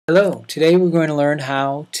Hello, today we're going to learn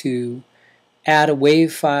how to add a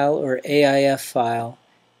WAV file or AIF file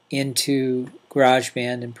into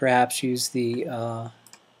Garageband and perhaps use the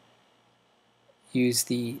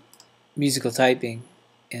musical typing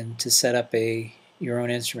and to set up your own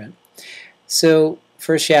instrument. So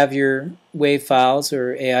first you have your WAV files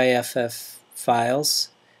or AIFF files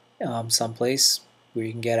someplace where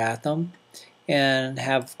you can get at them, and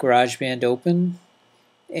have Garageband open,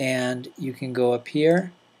 and you can go up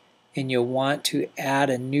here and you'll want to add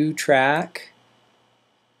a new track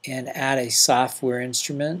and add a software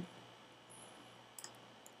instrument.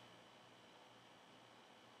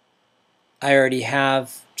 I already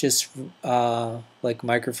have just like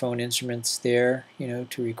microphone instruments there,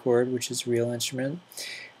 to record, which is a real instrument.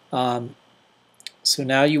 So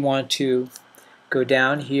now you want to go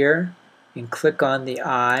down here and click on the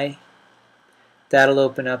eye. That'll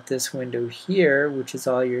open up this window here, which is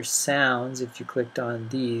all your sounds. If you clicked on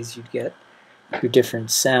these, you'd get your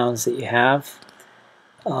different sounds that you have.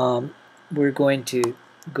 We're going to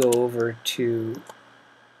go over to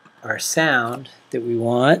our sound that we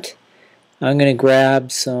want. I'm going to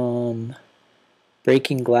grab some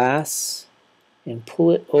breaking glass and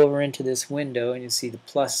pull it over into this window, and you'll see the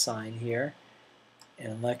plus sign here,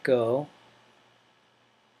 and let go.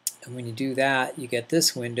 And when you do that, you get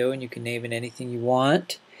this window, and you can name it anything you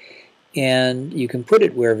want, and you can put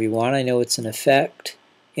it wherever you want. I know it's an effect,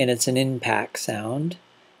 and it's an impact sound,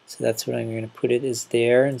 so that's what I'm going to put it as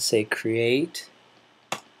there, and say create.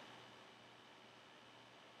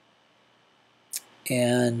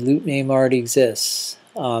 And loop name already exists.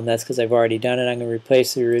 That's because I've already done it. I'm going to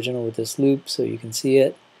replace the original with this loop so you can see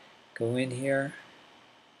it. Go in here.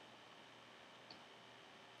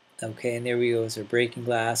 Okay, and there we go, is our breaking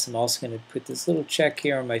glass. I'm also going to put this little check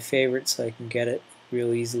here on my favorite so I can get it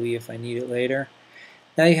real easily if I need it later.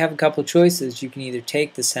 Now you have a couple choices. You can either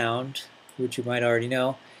take the sound, which you might already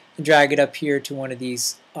know, and drag it up here to one of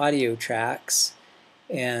these audio tracks,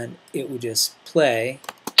 and it will just play.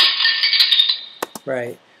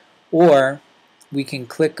 Right. Or we can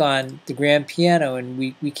click on the grand piano, and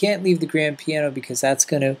we can't leave the grand piano because that's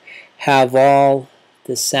going to have all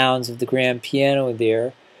the sounds of the grand piano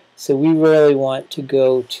there. So we really want to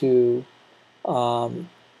go to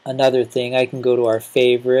another thing. I can go to our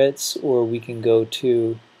favorites, or we can go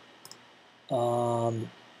to,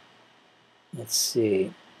 let's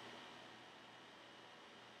see.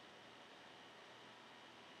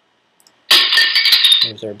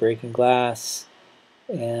 Here's our breaking glass.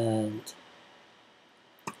 And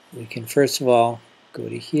we can first of all go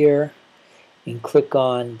to here and click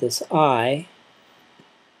on this eye.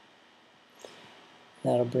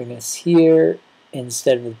 That'll bring us here.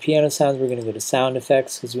 Instead of the piano sounds, we're going to go to sound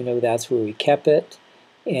effects because we know that's where we kept it.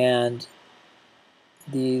 And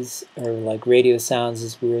these are like radio sounds,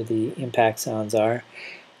 is where the impact sounds are.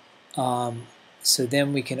 So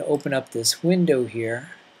then we can open up this window here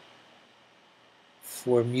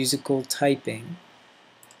for musical typing.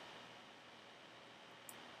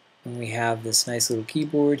 And we have this nice little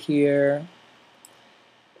keyboard here,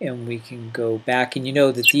 and we can go back, and you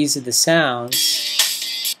know that these are the sounds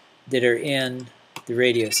that are in the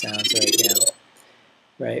radio sounds right now.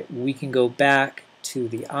 Right? We can go back to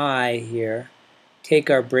the eye here,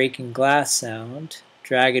 take our breaking glass sound,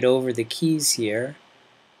 drag it over the keys here,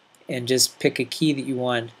 and just pick a key that you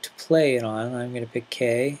want to play it on. I'm going to pick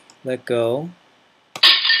K, let go,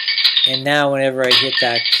 and now whenever I hit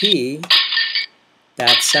that key,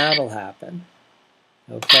 that sound will happen.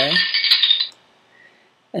 Okay?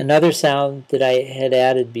 Another sound that I had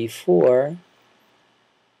added before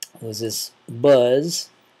was this buzz.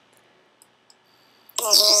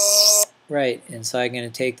 Right, and so I'm going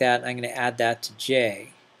to take that and I'm going to add that to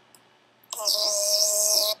J.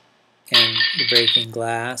 And the breaking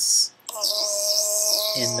glass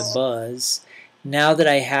and the buzz. Now that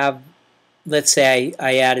I have, let's say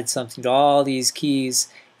I added something to all these keys,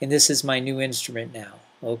 and this is my new instrument now,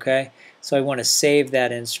 okay? So I want to save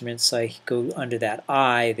that instrument, so I go under that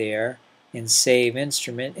I there and save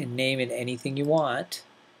instrument and name it anything you want,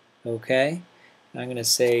 okay? I'm going to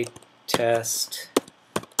say test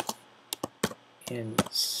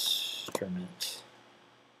instrument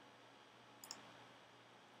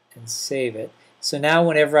and save it. So now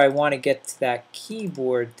whenever I want to get to that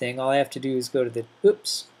keyboard thing, all I have to do is go to the,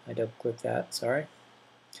 oops, I double clicked that, sorry.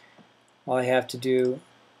 All I have to do,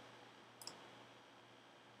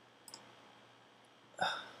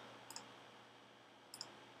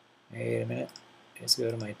 wait a minute, let's go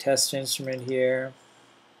to my test instrument here.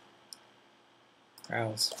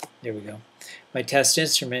 Browse, there we go. My test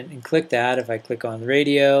instrument, and click that. If I click on the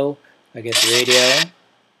radio, I get the radio.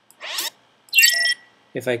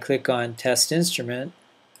 If I click on Test Instrument,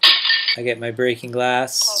 I get my breaking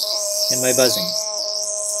glass and my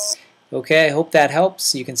buzzing. Okay, I hope that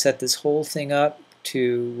helps. You can set this whole thing up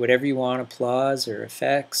to whatever you want, applause or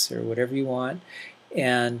effects or whatever you want,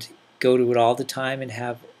 and go to it all the time and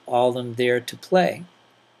have all of them there to play.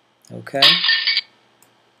 Okay?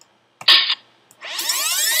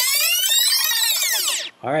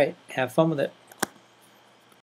 All right, have fun with it.